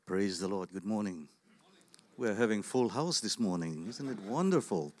Praise the Lord. Good morning. We're having full house this morning. Isn't it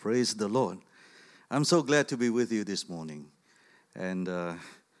wonderful? Praise the Lord. I'm so glad to be with you this morning. And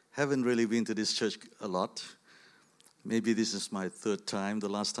haven't really been to this church a lot. Maybe this is my third time. The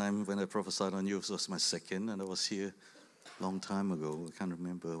last time when I prophesied on you was my second, and I was here a long time ago. I can't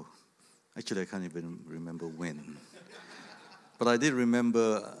remember. Actually, I can't even remember when. But I did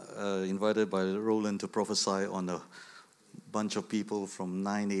remember invited by Roland to prophesy on a bunch of people from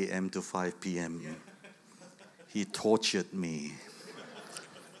 9 a.m. to 5 p.m. He tortured me.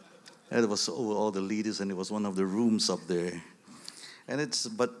 And it was over all the leaders, and it was one of the rooms up there.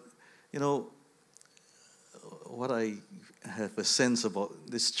 But what I have a sense about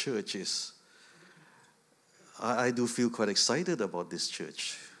this church is, I do feel quite excited about this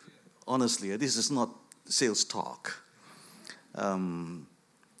church. Honestly, this is not sales talk.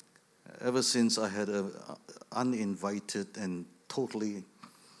 Ever since I had an uninvited and totally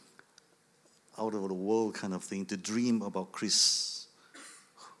out of the world kind of thing to dream about Chris,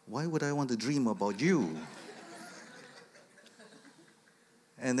 why would I want to dream about you?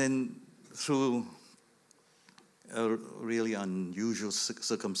 And then through a really unusual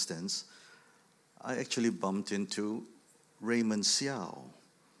circumstance, I actually bumped into Raymond Xiao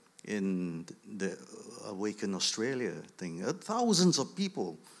in the Awaken Australia thing. Thousands of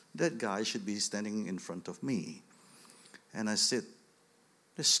people. That guy should be standing in front of me. And I said,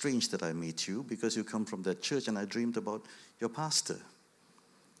 it's strange that I meet you because you come from that church and I dreamed about your pastor.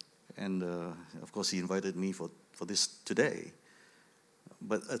 And of course he invited me for this today.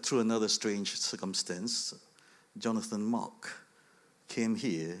 But through another strange circumstance, Jonathan Mock came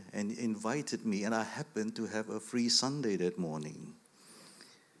here and invited me, and I happened to have a free Sunday that morning.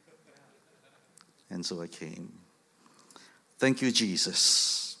 And so I came. Thank you,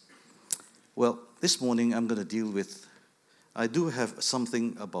 Jesus. Well, this morning I'm going to deal with, I do have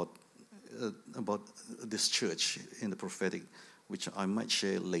something about this church in the prophetic, which I might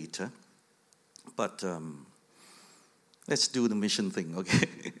share later. But let's do the mission thing, okay?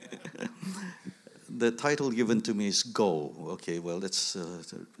 The title given to me is Go. Okay, well, that's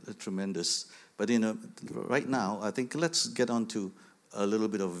tremendous. But right now, I think let's get on to a little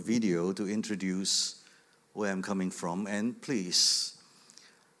bit of video to introduce where I'm coming from. And please,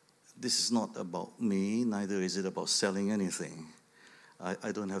 this is not about me, neither is it about selling anything.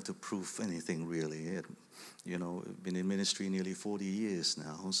 I don't have to prove anything, really. I've been in ministry nearly 40 years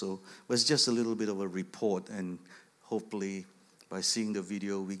now. So it's just a little bit of a report, and hopefully by seeing the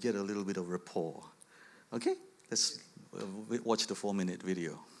video, we get a little bit of rapport. Okay? Let's watch the 4-minute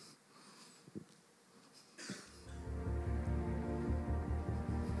video.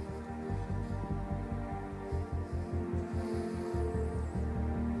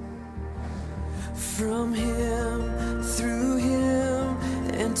 From Him, through Him,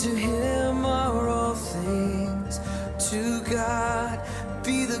 and to Him are all things. To God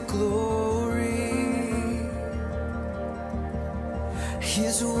be the glory.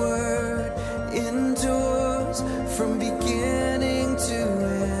 His word endures from beginning to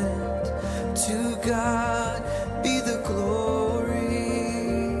end. To God be the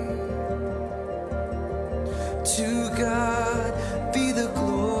glory. To God be the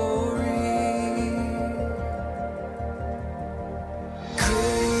glory.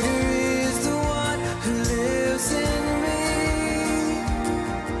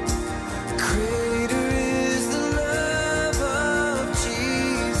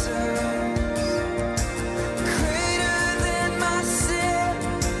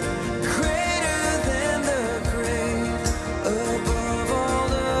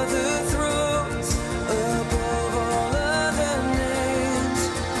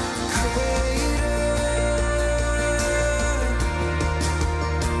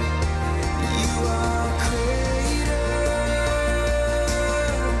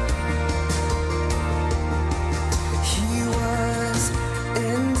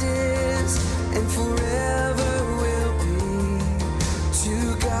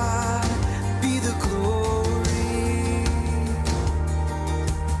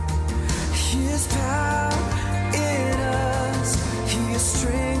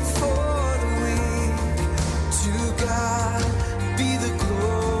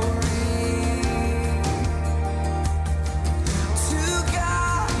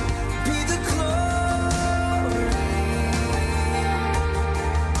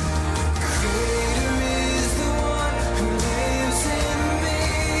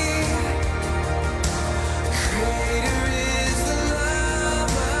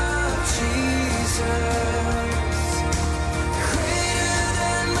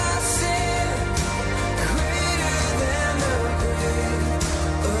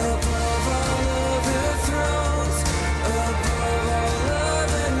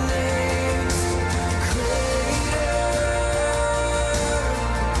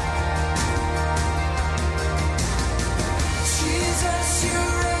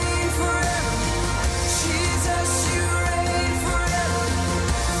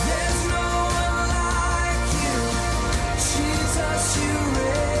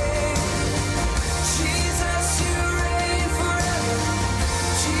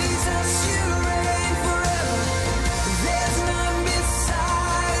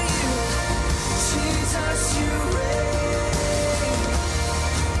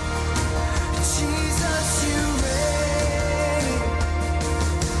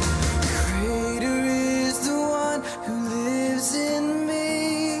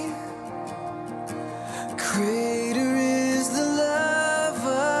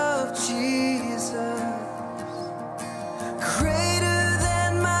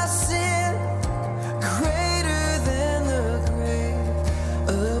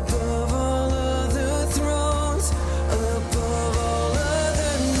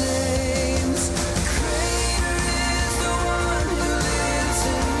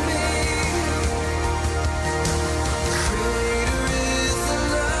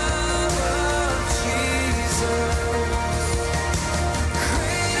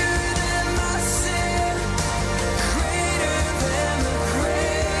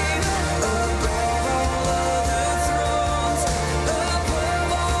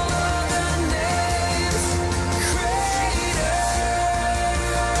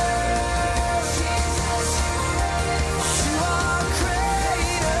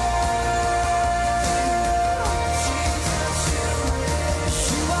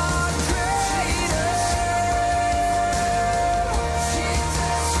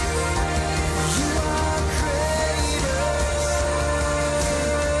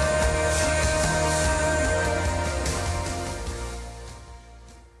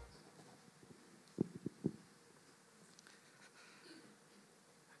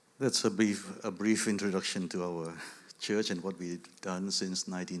 That's a brief introduction to our church and what we've done since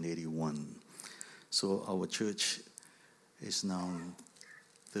 1981. So our church is now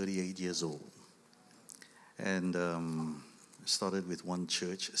 38 years old. And started with one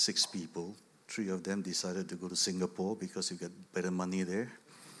church, 6 people. 3 of them decided to go to Singapore because you get better money there.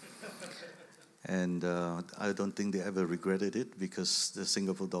 And I don't think they ever regretted it because the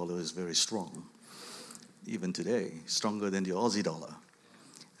Singapore dollar is very strong. Even today, stronger than the Aussie dollar.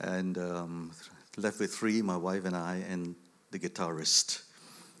 And left with 3, my wife and I, and the guitarist.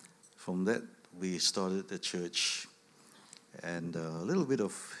 From that, we started the church. And a little bit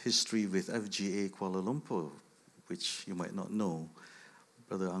of history with FGA Kuala Lumpur, which you might not know.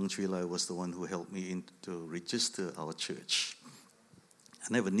 Brother Ang Chui Lai was the one who helped me to register our church. I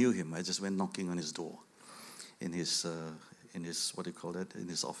never knew him. I just went knocking on his door in his in his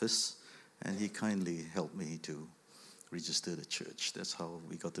office. And he kindly helped me to register the church. That's how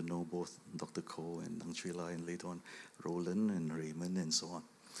we got to know both Dr. Koh and Ang Chui Lai, and later on Roland and Raymond and so on.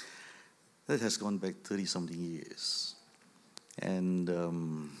 That has gone back 30-something years. And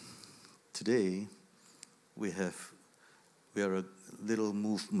today we are a little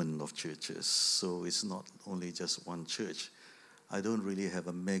movement of churches. So it's not only just one church. I don't really have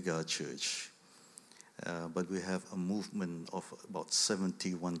a mega church. But we have a movement of about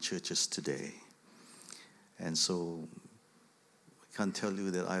 71 churches today. And so I can't tell you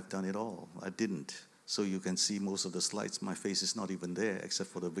that I've done it all. I didn't. So you can see most of the slides, my face is not even there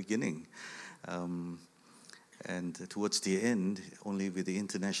except for the beginning. And towards the end, only with the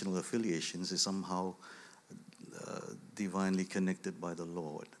international affiliations is somehow divinely connected by the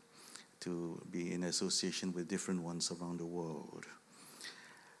Lord to be in association with different ones around the world.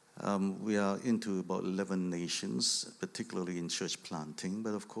 We are into about 11 nations, particularly in church planting.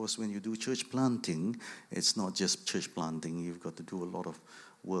 But of course, when you do church planting, it's not just church planting. You've got to do a lot of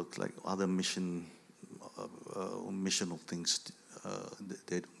work like other missional things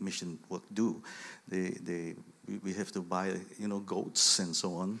that mission work do. We have to buy goats and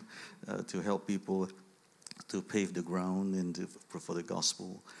so on to help people to pave the ground and for the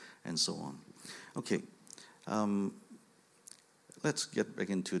gospel and so on. Okay. Let's get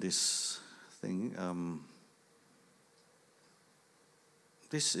back into this thing.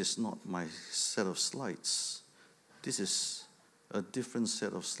 This is not my set of slides. This is a different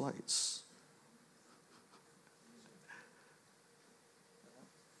set of slides.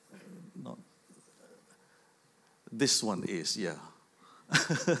 Not. This one is, yeah.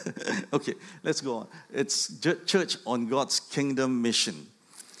 Okay, let's go on. It's Church on God's Kingdom Mission.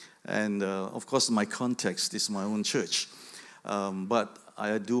 And of course, my context is my own church. But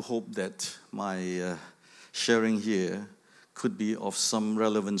I do hope that my sharing here could be of some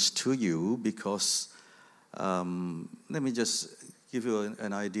relevance to you because let me just give you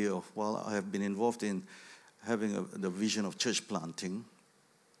an idea of while I have been involved in having the vision of church planting,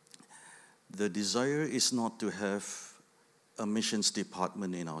 the desire is not to have a missions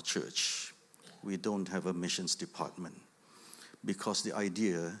department in our church. We don't have a missions department because the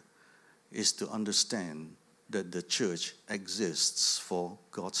idea is to understand that the church exists for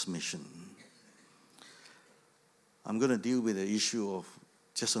God's mission. I'm going to deal with the issue of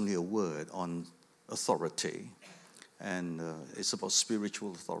just only a word on authority, and it's about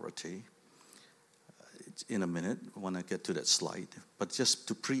spiritual authority in a minute when I get to that slide. But just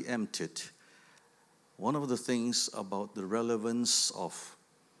to preempt it, one of the things about the relevance of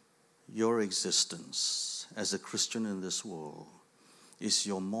your existence as a Christian in this world is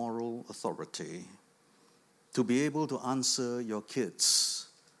your moral authority to be able to answer your kids,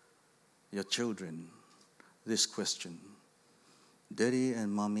 your children, this question. Daddy and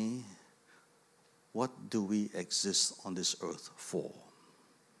Mommy, what do we exist on this earth for?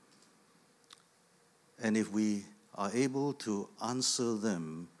 And if we are able to answer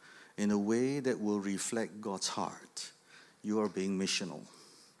them in a way that will reflect God's heart, you are being missional.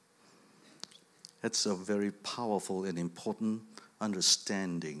 That's a very powerful and important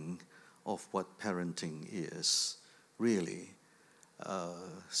understanding of what parenting is, really.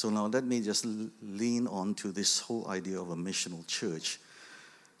 So now let me just lean on to this whole idea of a missional church.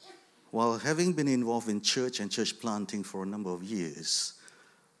 While having been involved in church and church planting for a number of years,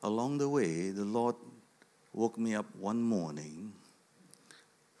 along the way, the Lord woke me up one morning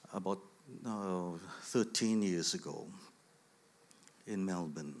about 13 years ago in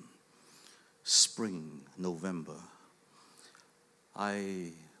Melbourne, spring, November.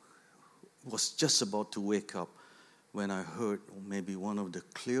 I was just about to wake up when I heard maybe one of the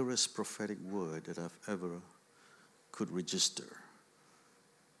clearest prophetic word that I've ever could register.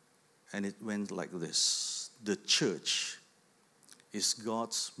 And it went like this: the church is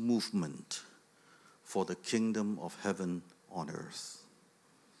God's movement for the kingdom of heaven on earth.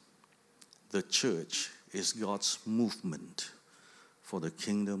 The church is God's movement for the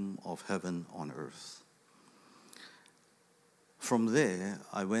kingdom of heaven on earth. From there,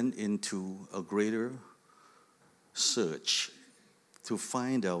 I went into a greater search to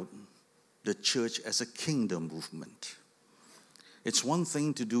find out the church as a kingdom movement. It's one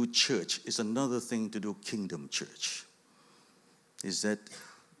thing to do church, it's another thing to do kingdom church. Is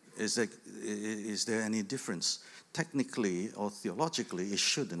there any difference? Technically or theologically, it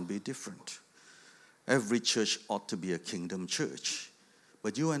shouldn't be different. Every church ought to be a kingdom church.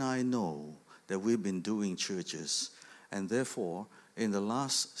 But you and I know that we've been doing churches, and therefore, in the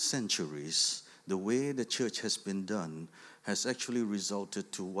last centuries, the way the church has been done has actually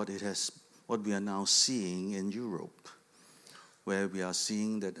resulted to what we are now seeing in Europe, where we are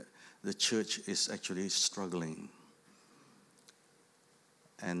seeing that the church is actually struggling.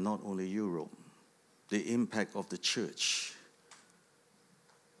 And not only Europe, the impact of the church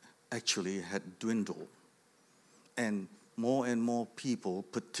actually had dwindled. And more people,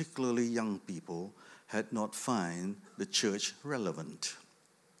 particularly young people, had not found the church relevant.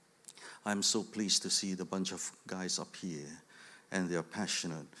 I'm so pleased to see the bunch of guys up here, and they're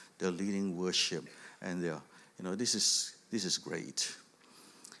passionate, they're leading worship, and this is great.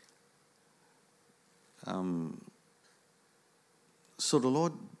 So the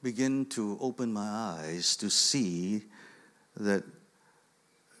Lord began to open my eyes to see that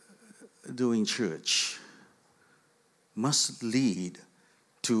doing church must lead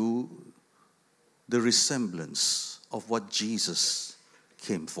to the resemblance of what Jesus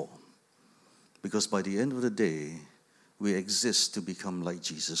came for. Because by the end of the day, we exist to become like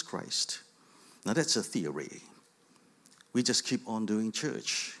Jesus Christ. Now that's a theory. We just keep on doing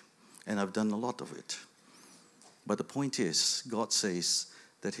church, and I've done a lot of it. But the point is, God says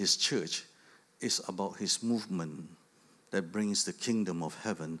that His church is about His movement that brings the kingdom of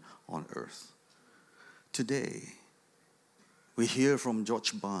heaven on earth. Today, we hear from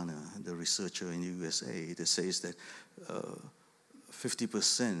George Barna, the researcher in the USA, that says that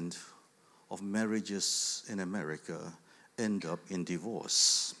 50% of marriages in America end up in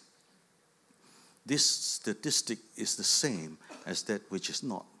divorce. This statistic is the same as that which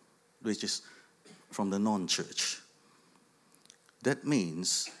is from the non-church. That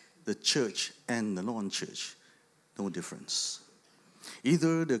means the church and the non-church, no difference.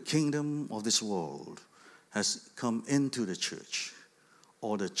 Either the kingdom of this world has come into the church,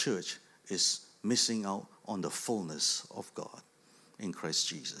 or the church is missing out on the fullness of God in Christ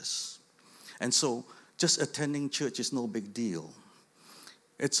Jesus. And so, just attending church is no big deal.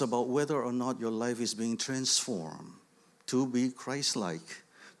 It's about whether or not your life is being transformed to be Christ-like,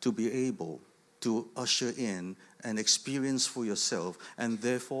 to be able to usher in and experience for yourself, and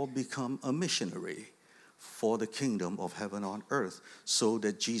therefore become a missionary for the kingdom of heaven on earth, so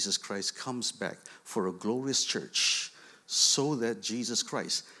that Jesus Christ comes back for a glorious church, so that Jesus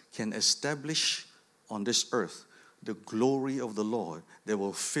Christ can establish on this earth the glory of the Lord that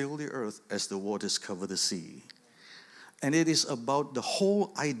will fill the earth as the waters cover the sea. And it is about the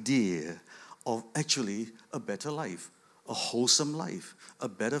whole idea of actually a better life, a wholesome life, a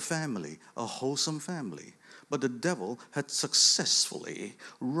better family, a wholesome family. But the devil had successfully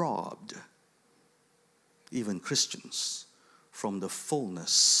robbed even Christians from the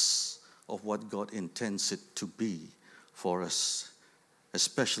fullness of what God intends it to be for us,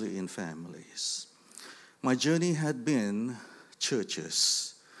 especially in families. My journey had been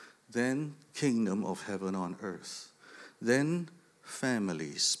churches, then kingdom of heaven on earth, then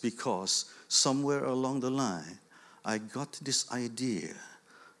families, because somewhere along the line, I got this idea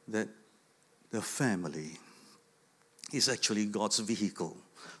that the family is actually God's vehicle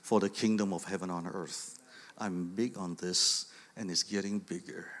for the kingdom of heaven on earth. I'm big on this, and it's getting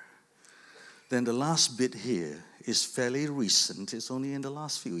bigger. Then the last bit here is fairly recent. It's only in the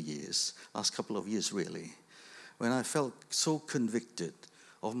last few years, last couple of years really, when I felt so convicted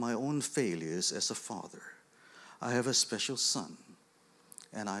of my own failures as a father. I have a special son,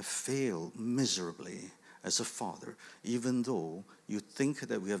 and I failed miserably as a father, even though you think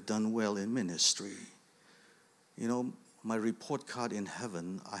that we have done well in ministry. You know, my report card in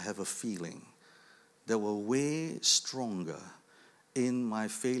heaven, I have a feeling that were way stronger in my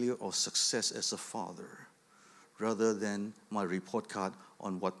failure or success as a father rather than my report card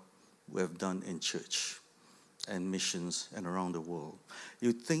on what we have done in church and missions and around the world.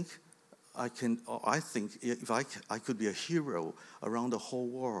 You think I think if I could be a hero around the whole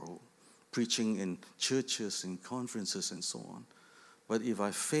world, preaching in churches and conferences and so on. But if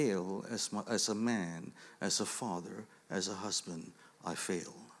I fail as a man, as a father, as a husband, I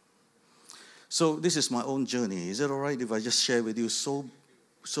fail. So this is my own journey. Is it all right if I just share with you so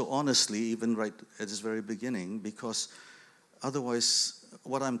honestly, even right at this very beginning? Because otherwise,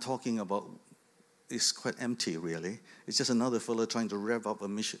 what I'm talking about is quite empty, really. It's just another fellow trying to rev up a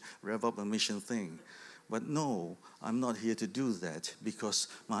mission thing. But no, I'm not here to do that, because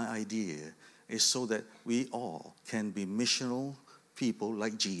my idea is so that we all can be missional people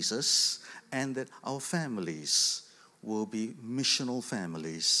like Jesus, and that our families will be missional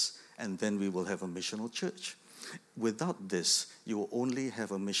families, and then we will have a missional church. Without this, you will only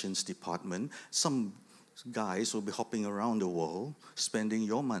have a missions department. Some guys will be hopping around the world, spending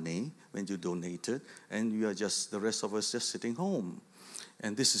your money when you donate it, and you are just, the rest of us just sitting home.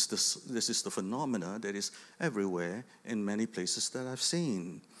 And this is the phenomena that is everywhere in many places that I've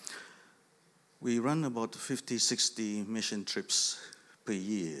seen. We run about 50, 60 mission trips per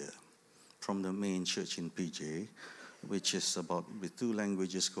year from the main church in PJ, which is about, with 2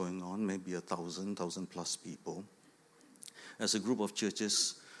 languages going on, maybe 1,000 plus people. As a group of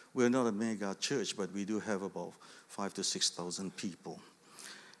churches, we're not a mega church, but we do have about 5,000 to 6,000 people.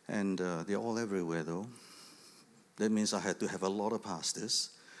 And they're all everywhere, though. That means I had to have a lot of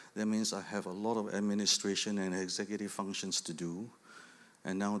pastors. That means I have a lot of administration and executive functions to do.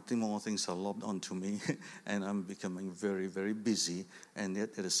 And now more things are lobbed onto me, and I'm becoming very, very busy. And yet,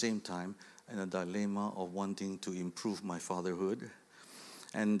 at the same time, in a dilemma of wanting to improve my fatherhood.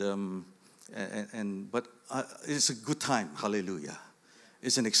 But it's a good time, hallelujah.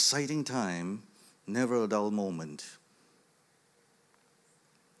 It's an exciting time, never a dull moment.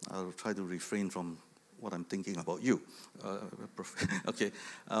 I'll try to refrain from what I'm thinking about you. Okay,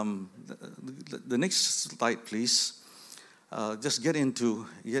 the next slide, please. Just get into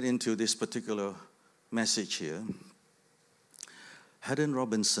this particular message here. Haddon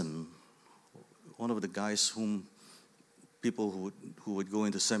Robinson, one of the guys whom people who would go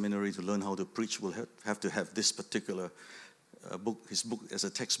into seminary to learn how to preach will have to have this particular book, his book as a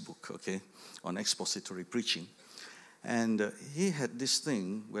textbook, okay, on expository preaching. And he had this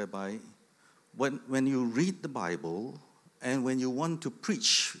thing whereby when you read the Bible and when you want to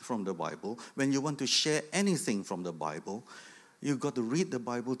preach from the Bible, when you want to share anything from the Bible, you've got to read the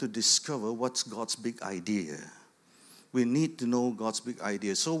Bible to discover what's God's big idea. We need to know God's big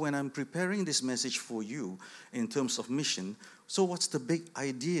idea. So when I'm preparing this message for you in terms of mission, so what's the big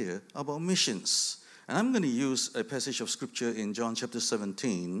idea about missions? And I'm going to use a passage of scripture in John chapter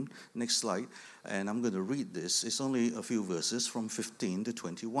 17, next slide, and I'm going to read this. It's only a few verses from 15 to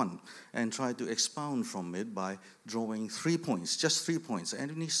 21, and try to expound from it by drawing 3 points, just 3 points.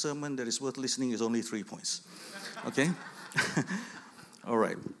 Any sermon that is worth listening is only 3 points. Okay? All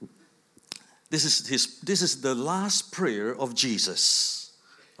right. This is the last prayer of Jesus.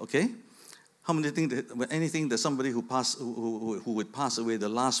 Okay? How many think that anything that somebody who would pass away, the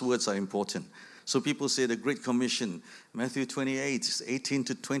last words are important? So people say the Great Commission, Matthew 28, 18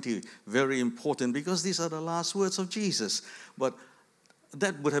 to 20, very important, because these are the last words of Jesus. But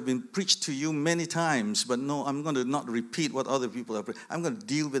that would have been preached to you many times, but no, I'm going to not repeat what other people have preached. I'm going to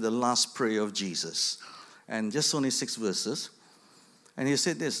deal with the last prayer of Jesus. And just only 6 verses. And he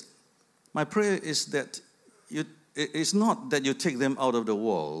said this, my prayer is that it's not that you take them out of the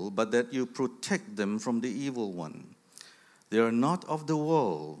world, but that you protect them from the evil one. They are not of the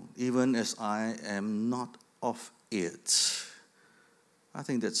world, even as I am not of it. I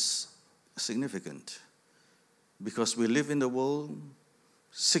think that's significant, because we live in the world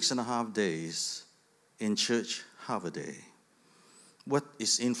 6.5 days, in church half a day. What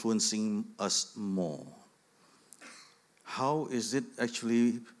is influencing us more? How is it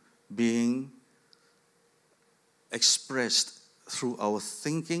actually being expressed through our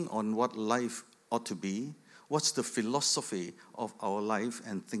thinking on what life ought to be? What's the philosophy of our life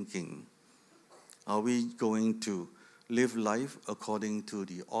and thinking? Are we going to live life according to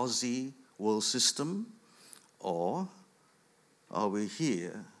the Aussie world system, or are we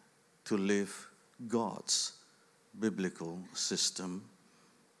here to live God's biblical system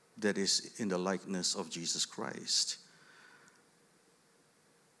that is in the likeness of Jesus Christ?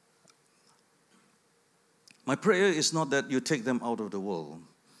 My prayer is not that you take them out of the world,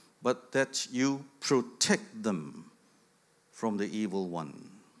 but that you protect them from the evil one.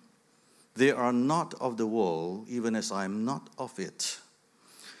 They are not of the world, even as I am not of it.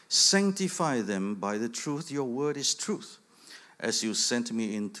 Sanctify them by the truth. Your word is truth. As you sent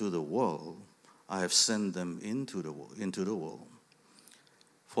me into the world, I have sent them into the world.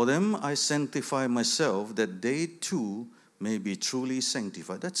 For them I sanctify myself, that they too may be truly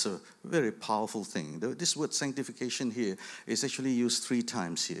sanctified. That's a very powerful thing. This word sanctification here is actually used 3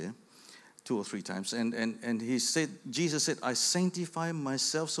 times here. 2 or 3 times. And he said, Jesus said, I sanctify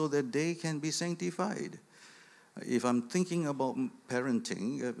myself so that they can be sanctified. If I'm thinking about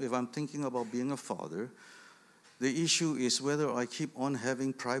parenting, if I'm thinking about being a father, the issue is whether I keep on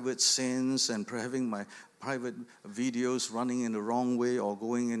having private sins and having my private videos running in the wrong way, or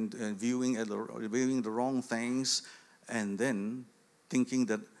going and viewing the wrong things, and then thinking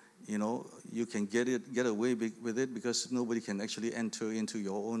that you can get away with it because nobody can actually enter into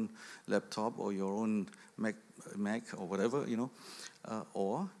your own laptop or your own Mac or whatever,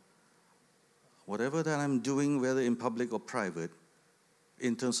 or whatever that I'm doing, whether in public or private,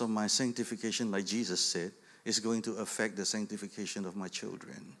 in terms of my sanctification, like Jesus said, is going to affect the sanctification of my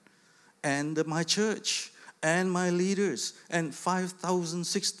children and my church and my leaders and 5,000,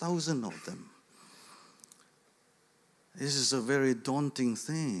 6,000 of them. This is a very daunting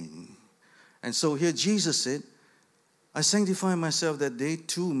thing. And so here Jesus said, I sanctify myself that they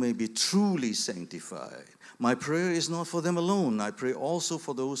too may be truly sanctified. My prayer is not for them alone. I pray also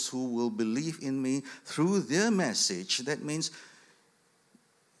for those who will believe in me through their message. That means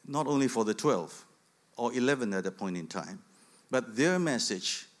not only for the 12 or 11 at that point in time, but their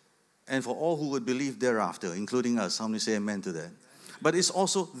message, and for all who would believe thereafter, including us. How many say amen to that? But it's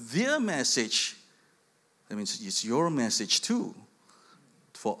also their message. That means it's your message too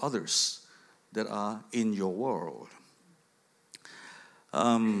for others that are in your world.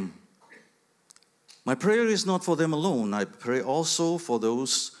 My prayer is not for them alone. I pray also for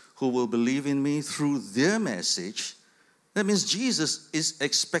those who will believe in me through their message. That means Jesus is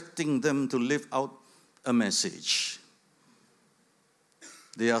expecting them to live out a message.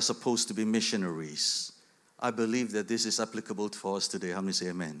 They are supposed to be missionaries. I believe that this is applicable for us today. How many say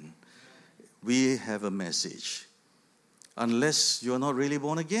amen? We have a message. Unless you're not really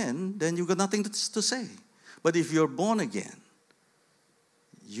born again, then you've got nothing to say. But if you're born again,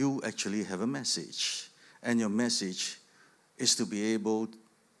 you actually have a message. And your message is to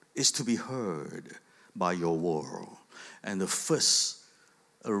be heard by your world. And the first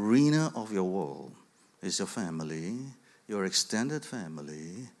arena of your world is your family, your extended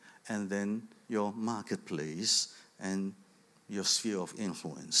family, and then your marketplace and your sphere of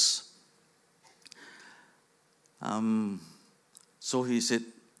influence. So he said,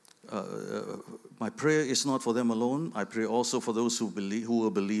 my prayer is not for them alone. I pray also for those who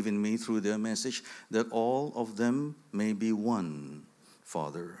will believe in me through their message, that all of them may be one,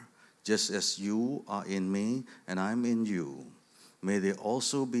 Father, just as you are in me and I'm in you. May they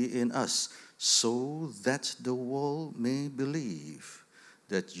also be in us, so that the world may believe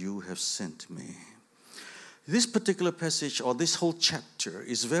that you have sent me. This particular passage, or this whole chapter,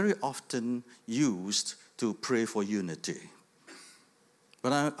 is very often used to pray for unity.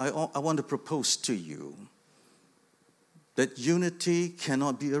 But I want to propose to you that unity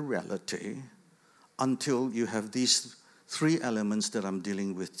cannot be a reality until you have these 3 elements that I'm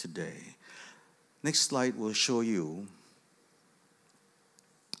dealing with today. Next slide will show you.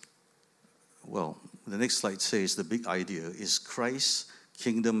 Well, the next slide says the big idea is Christ's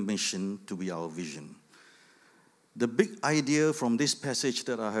kingdom mission to be our vision. The big idea from this passage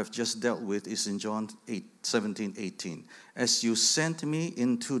that I have just dealt with is in John 17:18. As you sent me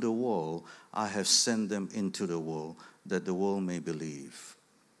into the world, I have sent them into the world, that the world may believe.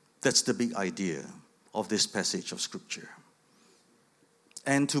 That's the big idea of this passage of Scripture.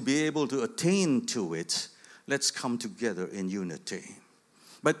 And to be able to attain to it, let's come together in unity.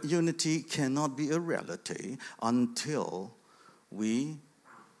 But unity cannot be a reality until we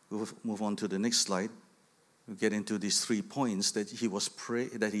move on to the next slide. We get into these 3 points that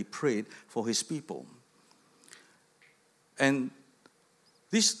he prayed for his people. And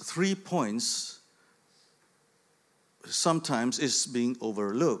these 3 points sometimes is being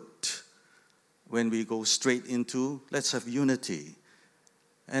overlooked when we go straight into let's have unity.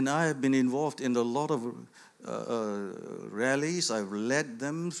 And I have been involved in a lot of rallies. I've led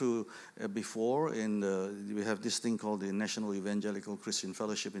them through before. We have this thing called the National Evangelical Christian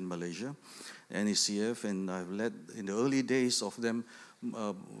Fellowship in Malaysia, NECF, and I've led in the early days of them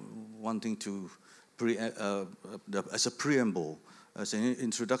wanting to, as a preamble, as an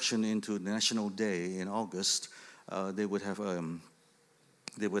introduction into the National Day in August, they would have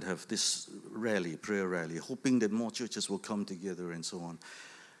this rally, prayer rally, hoping that more churches will come together and so on.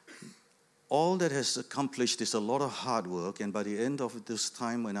 All that has accomplished is a lot of hard work, and by the end of this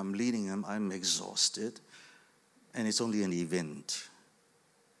time when I'm leading them, I'm exhausted, and it's only an event.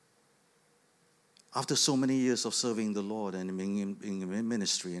 After so many years of serving the Lord and being in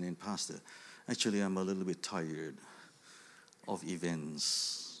ministry and in pastor, actually I'm a little bit tired of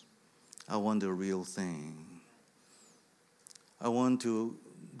events. I want the real thing. I want to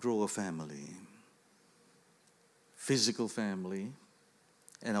grow a family, physical family,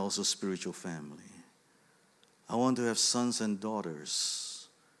 and also spiritual family. I want to have sons and daughters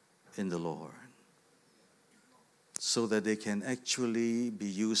in the Lord so that they can actually be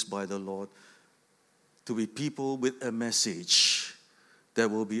used by the Lord to be people with a message that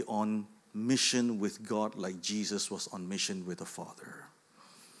will be on mission with God like Jesus was on mission with the Father.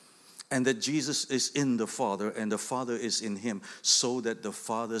 And that Jesus is in the Father and the Father is in him so that the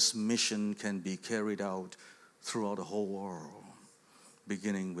Father's mission can be carried out throughout the whole world,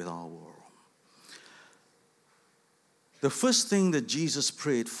 beginning with our world. The first thing that Jesus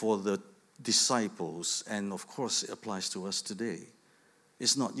prayed for the disciples, and of course it applies to us today,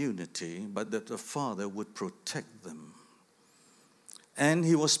 is not unity, but that the Father would protect them. And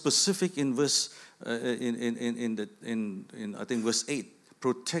he was specific in verse in I think verse 8,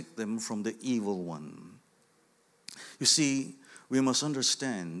 protect them from the evil one. You see, we must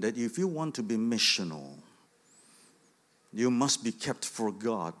understand that if you want to be missional, you must be kept for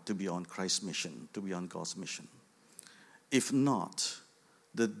God to be on Christ's mission, to be on God's mission. If not,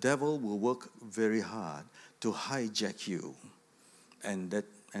 the devil will work very hard to hijack you and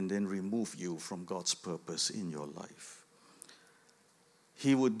then remove you from God's purpose in your life.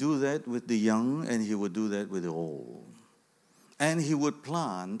 He would do that with the young and he would do that with the old. And he would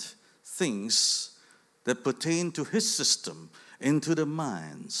plant things that pertain to his system into the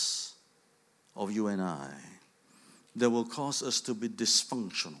minds of you and I that will cause us to be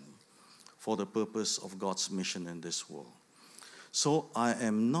dysfunctional for the purpose of God's mission in this world. So I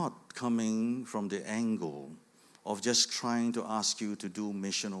am not coming from the angle of just trying to ask you to do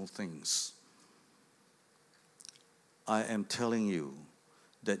missional things. I am telling you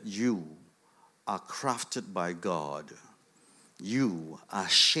that you are crafted by God. You are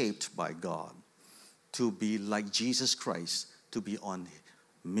shaped by God to be like Jesus Christ, to be on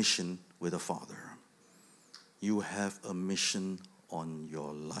mission with the Father. You have a mission on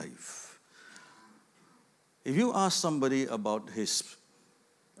your life. If you ask somebody about his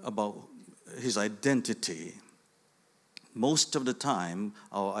identity, most of the time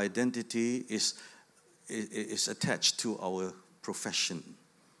our identity is attached to our profession.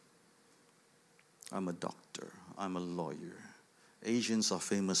 I'm a doctor. I'm a lawyer. Asians are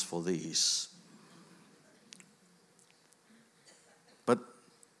famous for these. But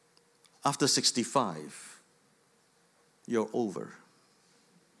after 65, you're over.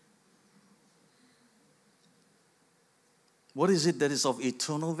 What is it that is of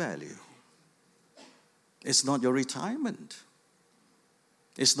eternal value? It's not your retirement.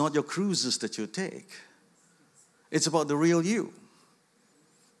 It's not your cruises that you take. It's about the real you.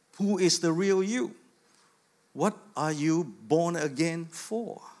 Who is the real you? What are you born again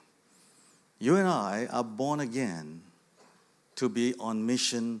for? You and I are born again to be on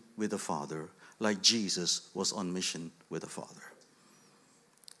mission with the Father, like Jesus was on mission with the Father.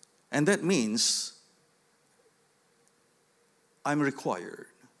 And that means I'm required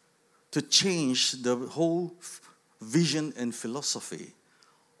to change the whole vision and philosophy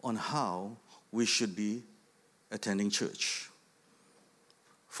on how we should be attending church.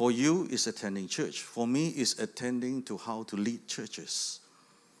 For you, it's attending church. For me, it's attending to how to lead churches.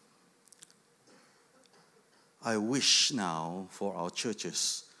 I wish now for our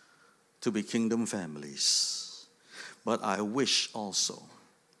churches to be kingdom families. But I wish also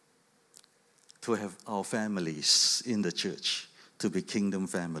to have our families in the church to be kingdom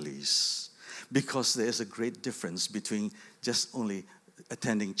families. Because there's a great difference between just only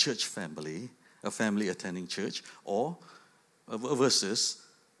attending church family, a family attending church, or versus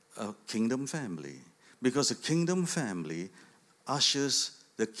a kingdom family. Because a kingdom family ushers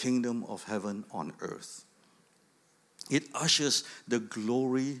the kingdom of heaven on earth. It ushers the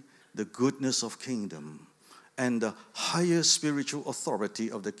glory, the goodness of kingdom, and the higher spiritual authority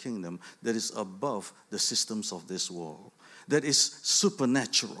of the kingdom that is above the systems of this world, that is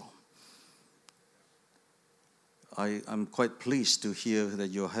supernatural. I'm quite pleased to hear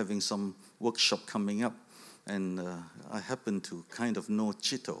that you're having some workshop coming up, and I happen to kind of know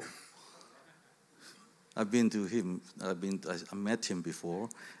Chito. I've been to him. I met him before,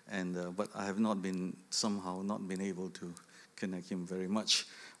 and but I have not been able to connect with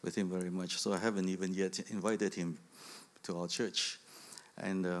him very much. So I haven't even yet invited him to our church.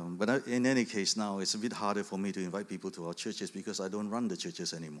 And but in any case, now it's a bit harder for me to invite people to our churches because I don't run the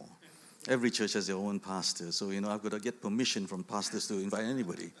churches anymore. Every church has their own pastor, so I've got to get permission from pastors to invite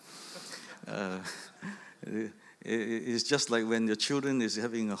anybody. It's just like when your children is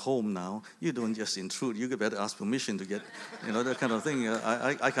having a home now, you don't just intrude. You better ask permission to get, that kind of thing.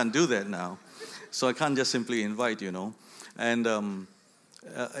 I can't do that now. So I can't just simply invite, And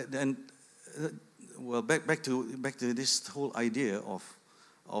And well, back to this whole idea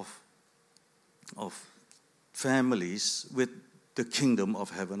of families with the kingdom of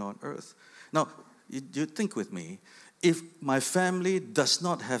heaven on earth. Now, you think with me, if my family does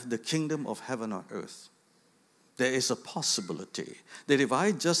not have the kingdom of heaven on earth, there is a possibility that if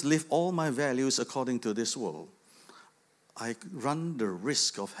I just live all my values according to this world, I run the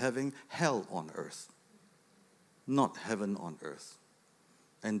risk of having hell on earth, not heaven on earth.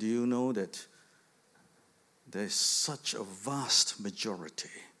 And do you know that there's such a vast majority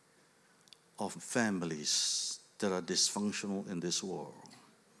of families that are dysfunctional in this world?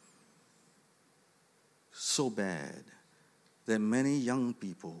 So bad that many young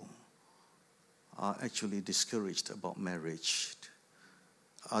people are actually discouraged about marriage,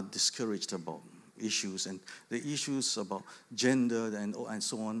 are discouraged about issues, and the issues about gender and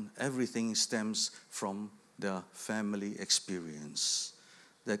so on. Everything stems from their family experience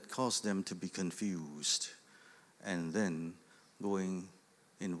that cause them to be confused and then going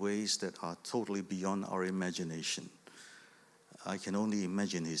in ways that are totally beyond our imagination. I can only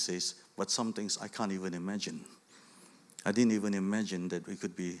imagine, he says, but some things I can't even imagine. I didn't even imagine that we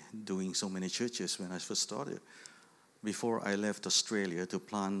could be doing so many churches when I first started. Before I left Australia to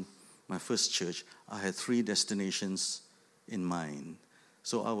plant my first church, I had 3 destinations in mind.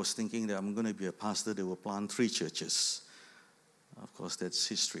 So I was thinking that I'm going to be a pastor that will plant 3 churches. Of course, that's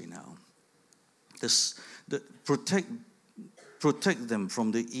history now. Protect them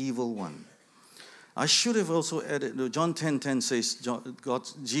from the evil one. I should have also added, John 10:10 says,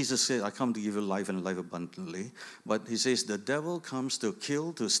 Jesus said, I come to give you life and life abundantly. But he says, the devil comes to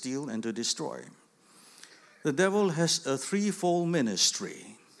kill, to steal, and to destroy. The devil has a 3-fold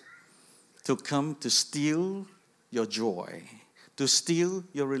ministry: to come to steal your joy, to steal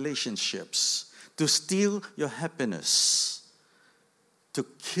your relationships, to steal your happiness, to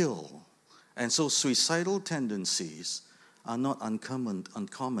kill. And so suicidal tendencies are not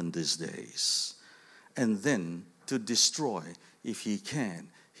uncommon these days. And then to destroy, if he can,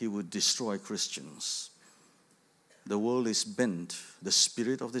 he would destroy Christians. The world is bent. The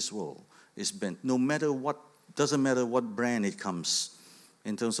spirit of this world is bent. No matter what, doesn't matter what brand it comes,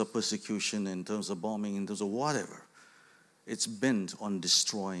 in terms of persecution, in terms of bombing, in terms of whatever, it's bent on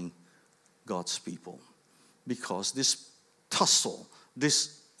destroying God's people. Because this tussle,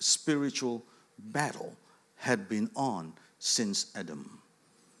 this spiritual battle had been on since Adam,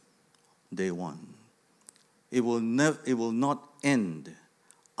 day one. It will not end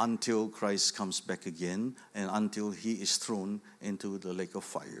until Christ comes back again and until he is thrown into the lake of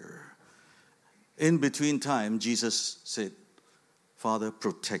fire. In between time, Jesus said, Father,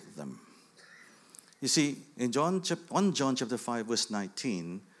 protect them. You see, in 1 John chapter 5, verse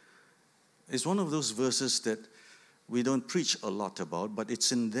 19, is one of those verses that we don't preach a lot about, but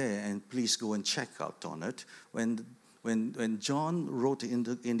it's in there, and please go and check out on it. When John wrote in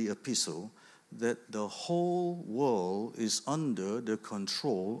the epistle that the whole world is under the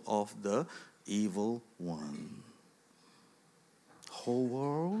control of the evil one. Whole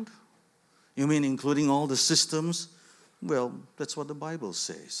world? You mean including all the systems? Well, that's what the Bible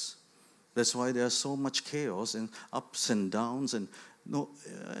says. That's why there's so much chaos and ups and downs, and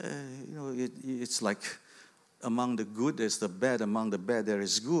it's like among the good there's the bad, among the bad there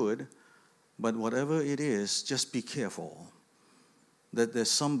is good. But whatever it is, just be careful that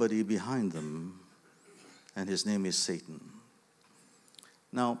there's somebody behind them, and his name is Satan.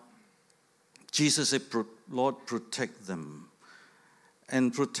 Now, Jesus said, Lord, protect them.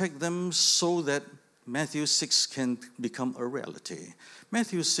 And protect them so that Matthew 6 can become a reality.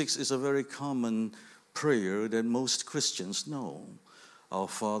 Matthew 6 is a very common prayer that most Christians know. Our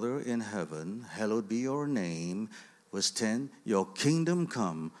Father in heaven, hallowed be your name. Verse 10, your kingdom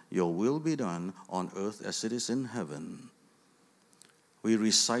come, your will be done on earth as it is in heaven. We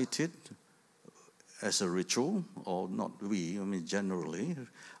recite it as a ritual, or not we, I mean generally,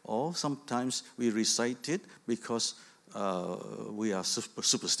 or sometimes we recite it because we are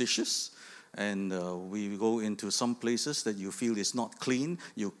superstitious, and we go into some places that you feel is not clean,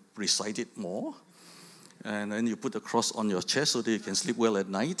 you recite it more, and then you put a cross on your chest so that you can sleep well at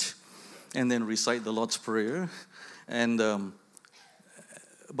night, and then recite the Lord's Prayer. And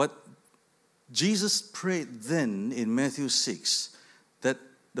but Jesus prayed then in Matthew 6 that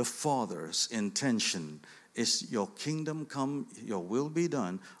the Father's intention is your kingdom come, your will be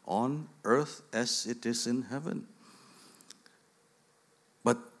done on earth as it is in heaven.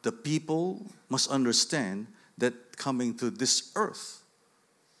 But the people must understand that coming to this earth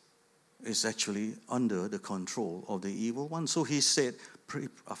is actually under the control of the evil one. So he said,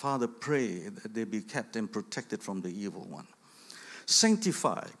 Father, pray that they be kept and protected from the evil one.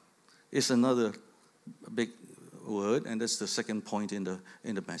 Sanctify is another big word, and that's the second point in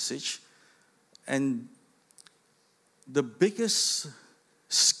the message. And the biggest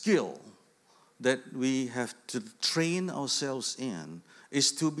skill that we have to train ourselves in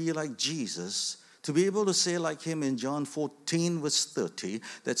is to be like Jesus, to be able to say like him in John 14 verse 30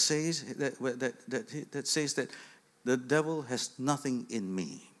 that says that the devil has nothing in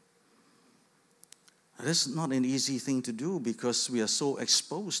me. That's not an easy thing to do because we are so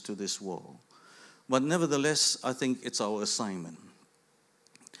exposed to this world. But nevertheless, I think it's our assignment.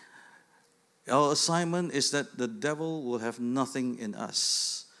 Our assignment is that the devil will have nothing in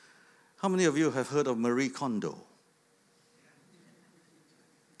us. How many of you have heard of Marie Kondo?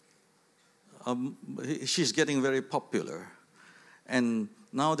 She's getting very popular. And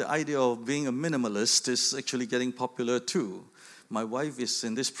now the idea of being a minimalist is actually getting popular too. My wife is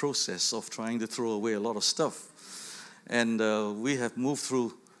in this process of trying to throw away a lot of stuff. And we have moved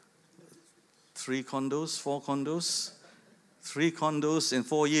through 4 condos. 3 condos in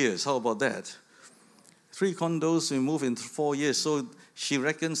 4 years. How about that? 3 condos, we moved in 4 years. So she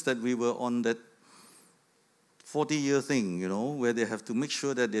reckons that we were on that 40-year thing, where they have to make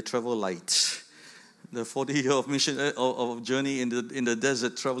sure that they travel light. The 40-year of mission of journey in the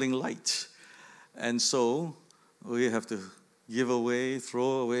desert, traveling light. And so we have to give away,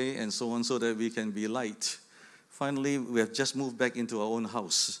 throw away, and so on, so that we can be light. Finally, we have just moved back into our own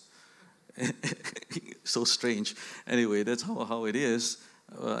house. So strange. Anyway, that's how it is.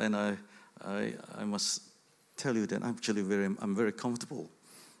 And I must tell you that I'm very comfortable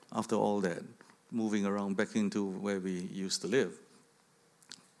after all that, moving around back into where we used to live.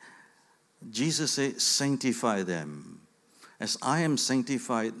 Jesus said, sanctify them. As I am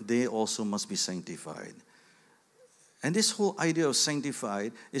sanctified, they also must be sanctified. And this whole idea of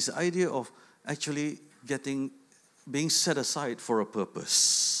sanctified is the idea of actually being set aside for a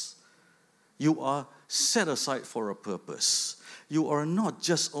purpose. You are set aside for a purpose. You are not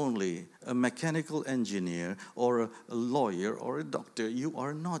just only a mechanical engineer or a lawyer or a doctor. You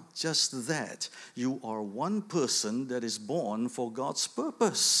are not just that. You are one person that is born for God's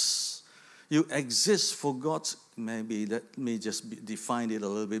purpose. You exist for God's, maybe let me just define it a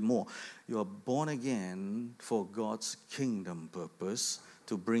little bit more. You are born again for God's kingdom purpose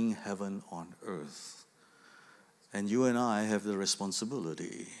to bring heaven on earth. And you and I have the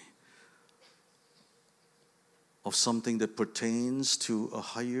responsibility of something that pertains to a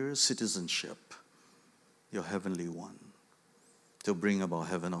higher citizenship, your heavenly one, to bring about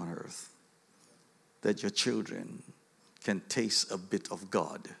heaven on earth, that your children can taste a bit of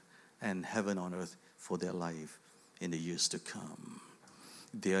God and heaven on earth for their life in the years to come,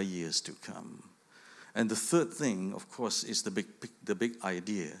 their years to come. And the third thing, of course, is the big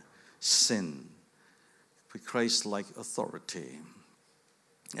idea, sin, Christ-like authority.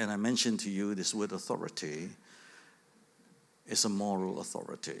 And I mentioned to you this word authority is a moral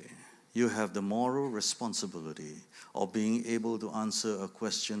authority. You have the moral responsibility of being able to answer a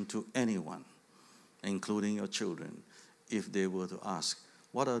question to anyone, including your children, if they were to ask,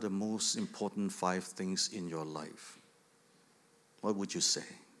 what are the most important 5 things in your life? What would you say?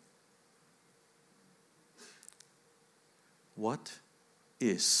 What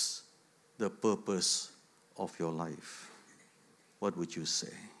is the purpose of your life? What would you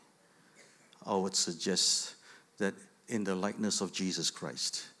say? I would suggest that in the likeness of Jesus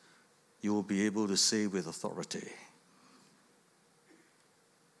Christ, you will be able to say with authority,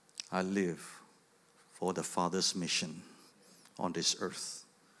 I live for the Father's mission on this earth,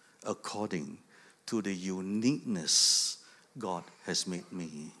 according to the uniqueness God has made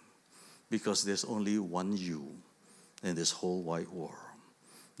me. Because there's only one you in this whole wide world.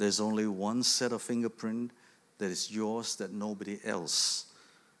 There's only one set of fingerprint that is yours that nobody else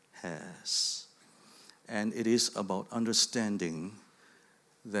has. And it is about understanding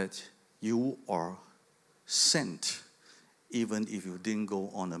that you are sent even if you didn't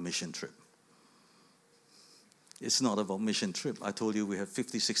go on a mission trip. It's not about mission trip. I told you we have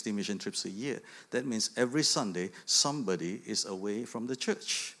 50, 60 mission trips a year. That means every Sunday, somebody is away from the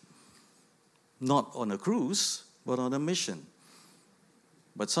church. Not on a cruise, but on a mission.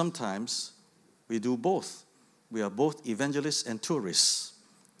 But sometimes we do both. We are both evangelists and tourists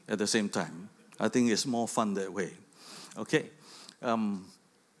at the same time. I think it's more fun that way. Okay. I'm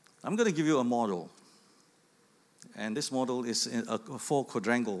going to give you a model. And this model is in a 4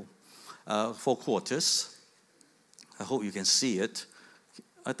 quadrangle, 4 quarters. I hope you can see it.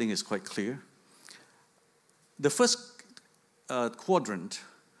 I think it's quite clear. The first quadrant,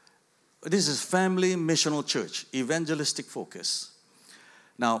 this is family missional church, evangelistic focus.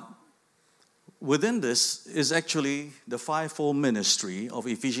 Now, within this is actually the fivefold ministry of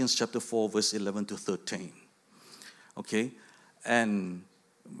Ephesians chapter 4, verse 11 to 13. Okay? And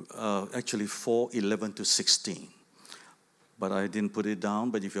actually 4, 11 to 16. But I didn't put it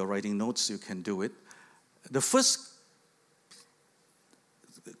down, but if you're writing notes, you can do it. The first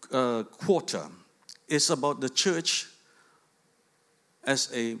quarter is about the church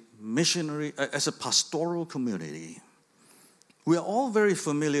as a missionary, as a pastoral community. We are all very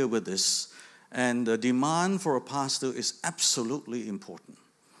familiar with this, and the demand for a pastor is absolutely important.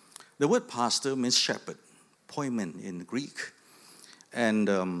 The word pastor means shepherd, poimen in Greek. And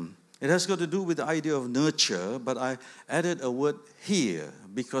it has got to do with the idea of nurture, but I added a word here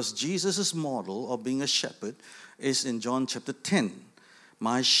because Jesus' model of being a shepherd is in John chapter 10.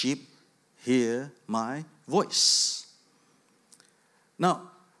 My sheep hear my voice.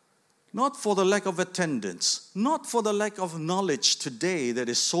 Now, not for the lack of attendance, not for the lack of knowledge today that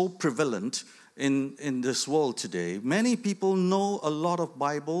is so prevalent in this world today. Many people know a lot of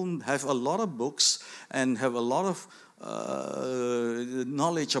Bible, have a lot of books, and have a lot of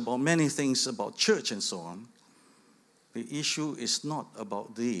knowledge about many things about church and so on. The issue is not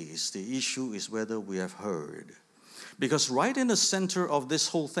about these. The issue is whether we have heard. Because right in the center of this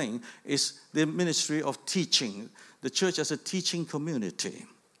whole thing is the ministry of teaching, the church as a teaching community.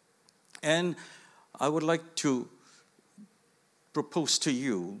 And I would like to propose to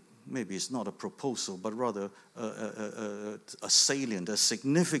you, maybe it's not a proposal, but rather a salient, a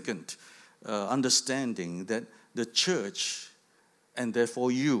significant understanding that the church, and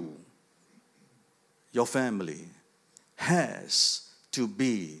therefore you, your family, has to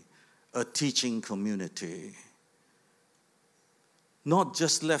be a teaching community. Not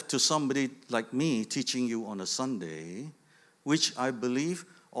just left to somebody like me teaching you on a Sunday, which I believe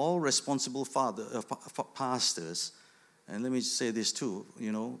all responsible pastors, and let me say this too,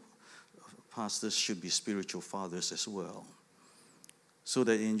 pastors should be spiritual fathers as well. So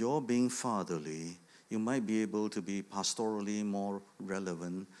that in your being fatherly, you might be able to be pastorally more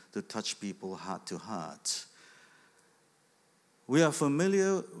relevant to touch people heart to heart. We are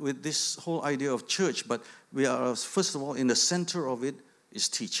familiar with this whole idea of church, but we are, first of all, in the center of it is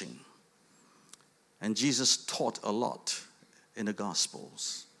teaching. And Jesus taught a lot in the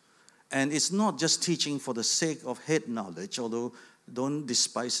Gospels. And it's not just teaching for the sake of head knowledge, although don't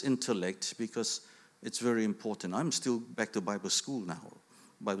despise intellect because it's very important. I'm still back to Bible school now,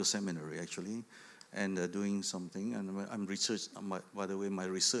 Bible seminary actually, and doing something. And I'm research. By the way, my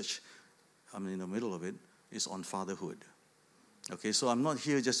research, I'm in the middle of it, is on fatherhood. Okay, so I'm not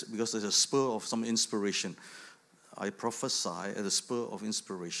here just because there's a spur of some inspiration. I prophesy at a spur of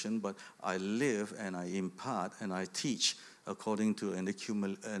inspiration, but I live and I impart and I teach according to an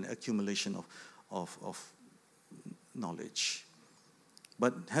accumulation of knowledge.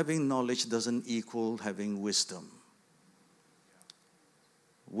 But having knowledge doesn't equal having wisdom.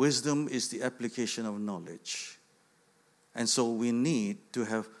 Wisdom is the application of knowledge. And so we need to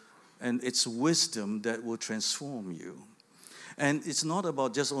have, and it's wisdom that will transform you. And it's not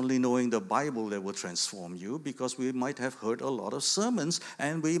about just only knowing the Bible that will transform you, because we might have heard a lot of sermons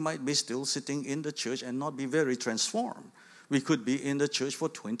and we might be still sitting in the church and not be very transformed. We could be in the church for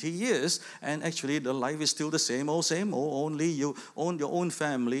 20 years and actually the life is still the same old, only you own your own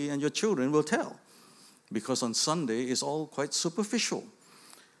family and your children will tell. Because on Sunday it's all quite superficial.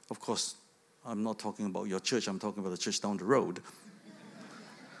 Of course, I'm not talking about your church, I'm talking about the church down the road.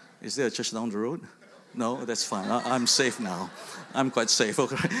 Is there a church down the road? No, that's fine. I'm safe now. I'm quite safe.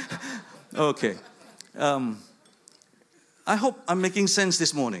 Okay. I hope I'm making sense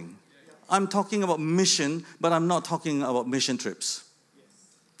this morning. I'm talking about mission, but I'm not talking about mission trips.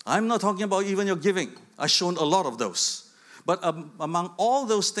 I'm not talking about even your giving. I've shown a lot of those. But among all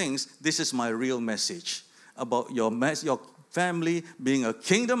those things, this is my real message about your family being a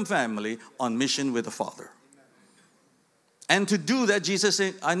kingdom family on mission with the Father. And to do that, Jesus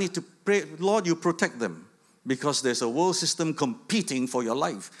said, I need to pray, Lord, you protect them because there's a world system competing for your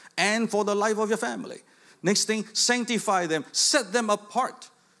life and for the life of your family. Next thing, sanctify them, set them apart.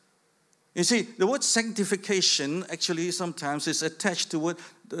 You see, the word sanctification actually sometimes is attached to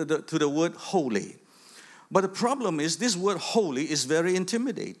the word holy. But the problem is this word holy is very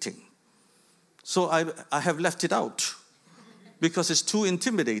intimidating. So I have left it out because it's too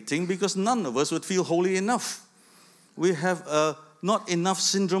intimidating because none of us would feel holy enough. We have a not enough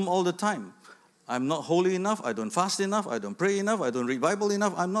syndrome all the time. I'm not holy enough, I don't fast enough, I don't pray enough, I don't read Bible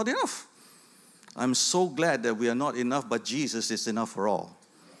enough, I'm not enough. I'm so glad that we are not enough, but Jesus is enough for all.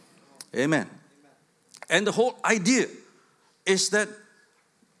 Amen. And the whole idea is that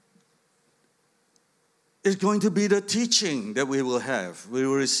It's going to be the teaching that we will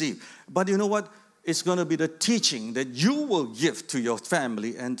receive. But you know what? It's going to be the teaching that you will give to your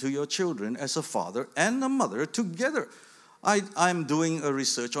family and to your children as a father and a mother together. I'm doing a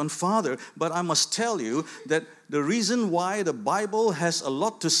research on father, but I must tell you that the reason why the Bible has a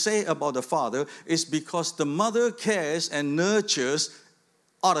lot to say about the father is because the mother cares and nurtures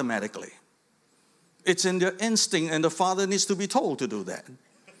automatically. It's in their instinct, and the father needs to be told to do that.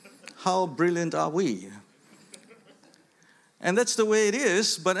 How brilliant are we? And that's the way it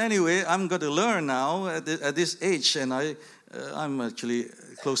is. But anyway, I'm going to learn now at this age, and I'm actually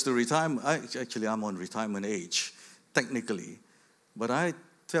close to retirement. I'm on retirement age, technically. But I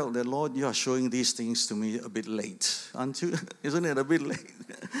felt that, Lord, you are showing these things to me a bit late, aren't you? Isn't it a bit late?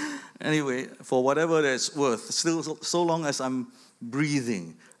 Anyway, for whatever that's worth, still so long as I'm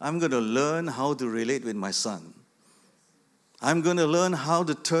breathing, I'm going to learn how to relate with my son. I'm going to learn how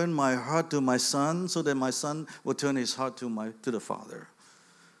to turn my heart to my son so that my son will turn his heart to the Father.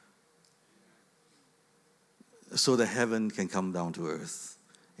 So that heaven can come down to earth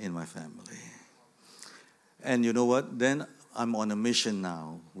in my family. And you know what? Then I'm on a mission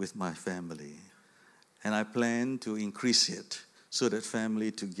now with my family. And I plan to increase it so that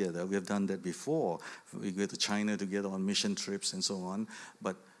family together. We have done that before. We go to China together on mission trips and so on.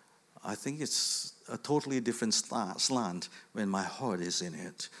 But I think it's a totally different slant when my heart is in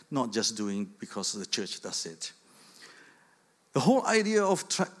it, not just doing because the church does it. The whole idea of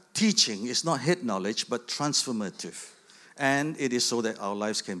teaching is not head knowledge, but transformative. And it is so that our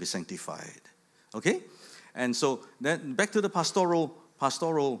lives can be sanctified. Okay? And so then back to the pastoral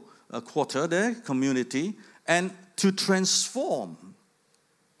quarter there, community, and to transform.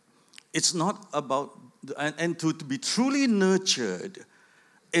 It's not about, and to be truly nurtured,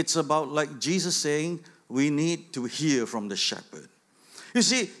 it's about, like Jesus saying, we need to hear from the shepherd. You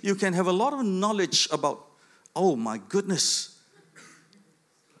see, you can have a lot of knowledge about, oh my goodness,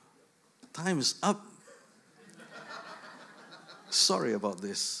 time is up. Sorry about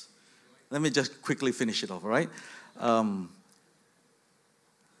this. Let me just quickly finish it off, all right?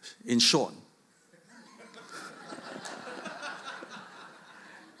 In short,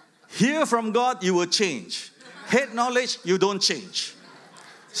 hear from God, you will change. Head knowledge, you don't change.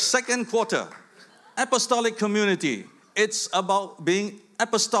 Second quarter, apostolic community. It's about being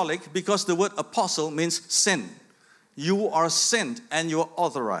apostolic because the word apostle means sent. You are sent and you are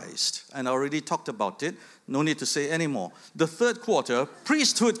authorized. And I already talked about it. No need to say anymore. The third quarter,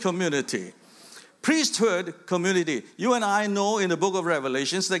 priesthood community. Priesthood community. You and I know in the book of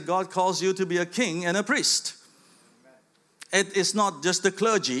Revelations that God calls you to be a king and a priest. It is not just the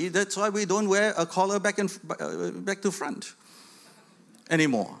clergy. That's why we don't wear a collar back to front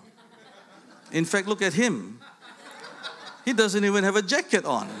anymore. In fact, look at him. He doesn't even have a jacket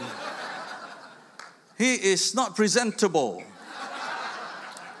on. He is not presentable.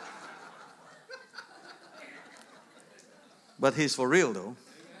 But he's for real, though.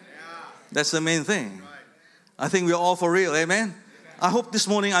 That's the main thing. I think we're all for real, amen? I hope this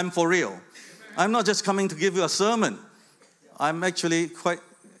morning I'm for real. I'm not just coming to give you a sermon. I'm actually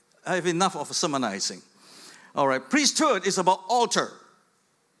I have enough of sermonizing. All right, priesthood is about altar.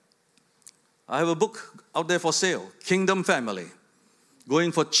 I have a book out there for sale, Kingdom Family,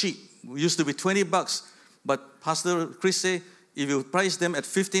 going for cheap. It used to be $20, but Pastor Chris said, if you price them at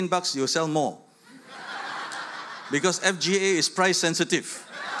 $15, you'll sell more. Because FGA is price sensitive.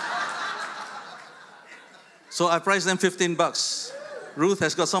 So I priced them $15. Ruth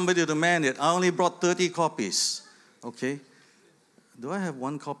has got somebody to man it. I only brought 30 copies. Okay. Do I have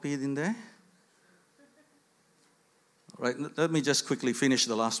one copy in there? All right, let me just quickly finish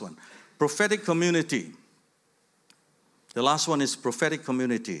the last one. Prophetic community. The last one is prophetic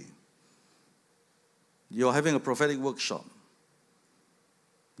community. You're having a prophetic workshop.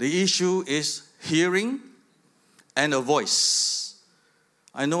 The issue is hearing and a voice.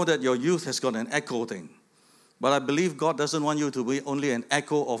 I know that your youth has got an echo thing, but I believe God doesn't want you to be only an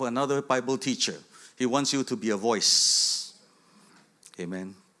echo of another Bible teacher. He wants you to be a voice.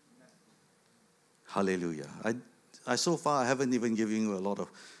 Amen. Hallelujah. I so far I haven't even given you a lot of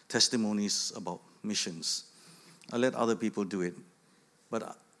testimonies about missions. I let other people do it.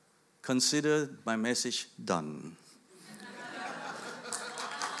 But consider my message done.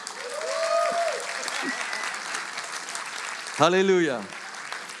 Hallelujah.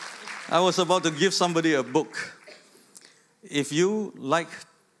 I was about to give somebody a book. If you like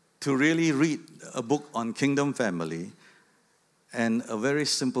to really read a book on Kingdom Family, and a very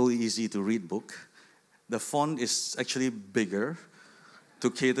simple, easy to read book, the font is actually bigger to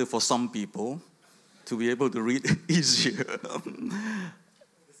cater for some people to be able to read easier.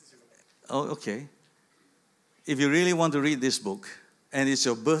 Oh, okay. if you really want to read this book, and it's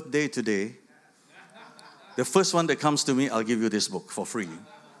your birthday today, the first one that comes to me, I'll give you this book for free.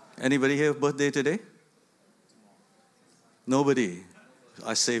 Anybody here birthday today? Nobody.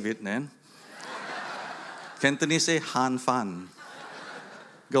 I save it, man. Cantonese say Han Fan.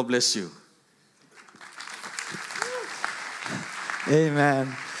 God bless you.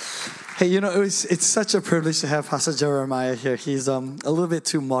 Amen. Hey, it's such a privilege to have Pastor Jeremiah here. He's a little bit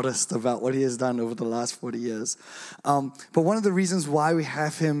too modest about what he has done over the last 40 years. But one of the reasons why we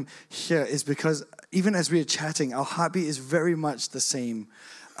have him here is because even as we are chatting, our heartbeat is very much the same.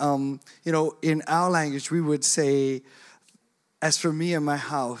 In our language, we would say, as for me and my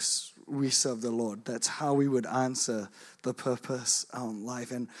house, we serve the Lord. That's how we would answer the purpose life.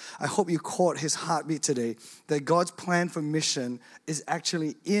 And I hope you caught his heartbeat today, that God's plan for mission is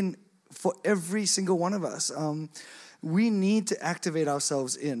actually in for every single one of us. We need to activate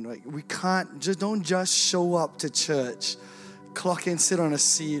ourselves in. Right? We don't just show up to church, clock in, sit on a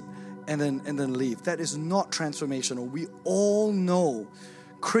seat, and then leave. That is not transformational. We all know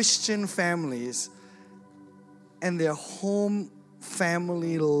Christian families and their home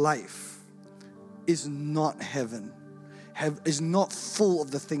family life is not heaven. Is not full of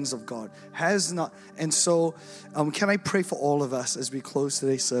the things of God. Has not. And so, can I pray for all of us as we close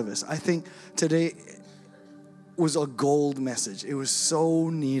today's service? I think today was a gold message. It was so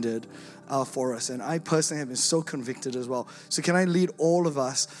needed for us. And I personally have been so convicted as well. So can I lead all of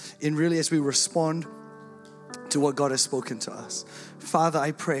us in really as we respond to what God has spoken to us? Father,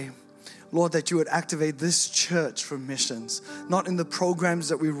 I pray, Lord, that you would activate this church for missions, not in the programs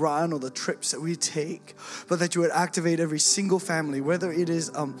that we run or the trips that we take, but that you would activate every single family, whether it is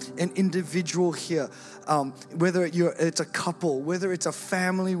an individual here, whether it's a couple, whether it's a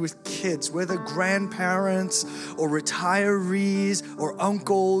family with kids, whether grandparents or retirees or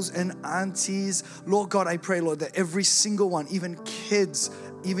uncles and aunties. Lord God, I pray, Lord, that every single one, even kids,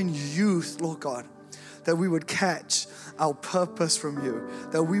 even youth, Lord God, that we would catch our purpose from you,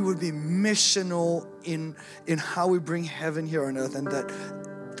 that we would be missional in how we bring heaven here on earth, and that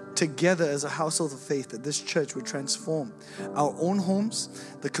together as a household of faith, that this church would transform our own homes,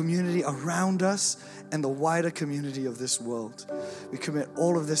 the community around us, and the wider community of this world. We commit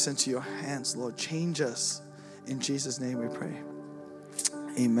all of this into your hands, Lord. Change us. In Jesus' name we pray.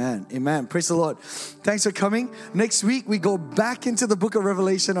 Amen. Amen. Praise the Lord. Thanks for coming. Next week, we go back into the book of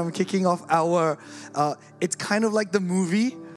Revelation. I'm kicking off our, it's kind of like the movie,